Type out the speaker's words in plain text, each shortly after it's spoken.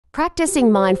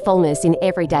Practicing mindfulness in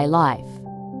everyday life.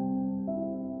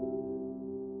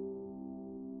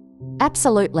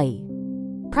 Absolutely.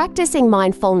 Practicing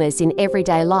mindfulness in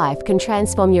everyday life can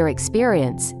transform your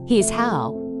experience. Here's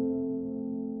how.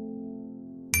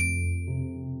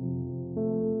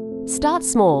 Start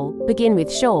small. Begin with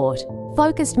short,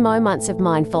 focused moments of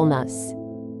mindfulness.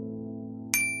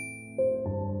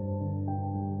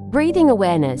 Breathing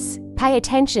awareness. Pay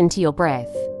attention to your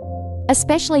breath,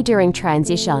 especially during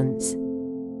transitions.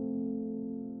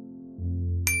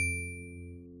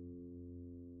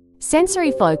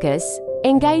 Sensory focus.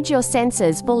 Engage your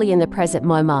senses fully in the present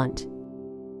moment.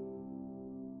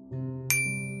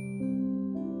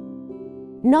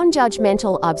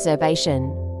 Non-judgmental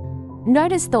observation.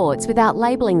 Notice thoughts without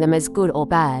labeling them as good or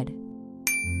bad.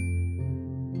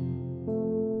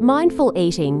 Mindful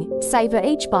eating. Savor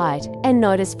each bite and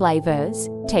notice flavors,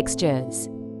 textures,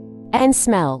 and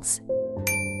smells.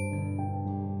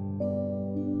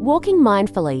 Walking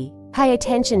mindfully. Pay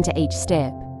attention to each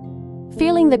step,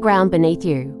 feeling the ground beneath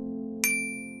you.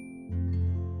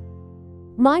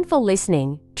 Mindful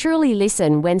listening. Truly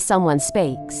listen when someone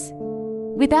speaks,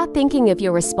 without thinking of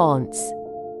your response.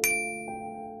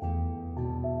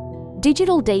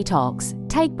 Digital detox.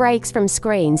 Take breaks from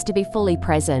screens to be fully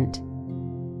present.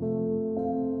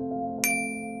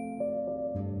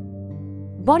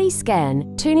 Body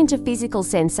scan. Tune into physical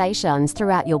sensations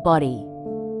throughout your body.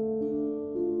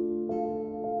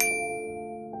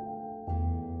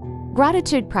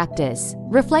 Gratitude practice.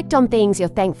 Reflect on things you're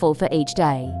thankful for each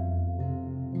day.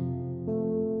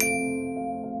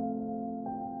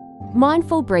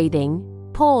 Mindful breathing.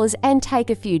 Pause and take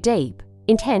a few deep,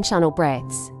 intentional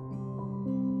breaths.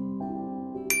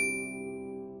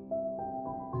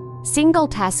 Single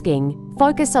tasking.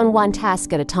 Focus on one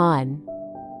task at a time,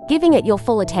 giving it your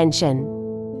full attention.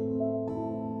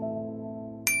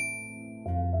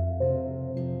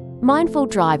 Mindful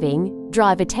driving.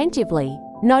 Drive attentively,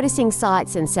 noticing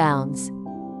sights and sounds.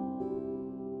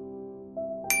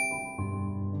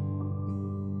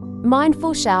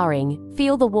 Mindful showering.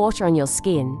 Feel the water on your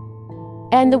skin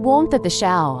and the warmth of the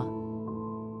shower.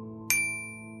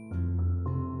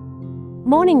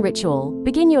 Morning ritual.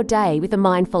 Begin your day with a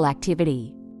mindful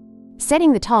activity,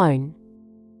 setting the tone.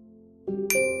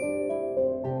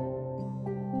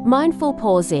 Mindful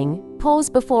pausing. Pause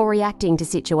before reacting to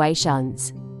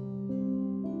situations.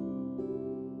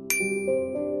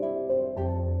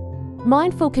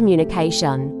 Mindful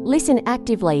communication. Listen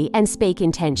actively and speak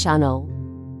intentional.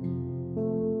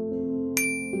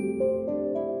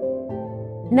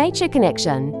 Nature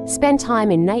connection. Spend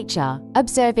time in nature,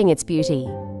 observing its beauty.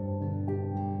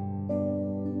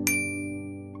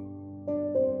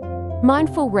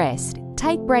 Mindful rest.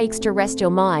 Take breaks to rest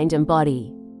your mind and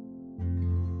body.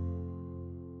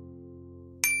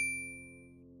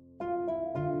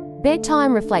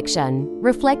 Bedtime reflection.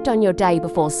 Reflect on your day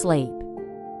before sleep.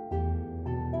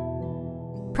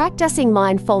 Practicing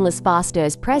mindfulness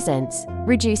fosters presence,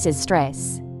 reduces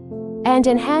stress, and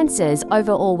enhances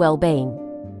overall well-being.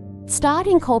 Start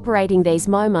incorporating these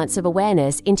moments of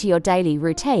awareness into your daily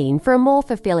routine for a more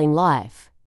fulfilling life.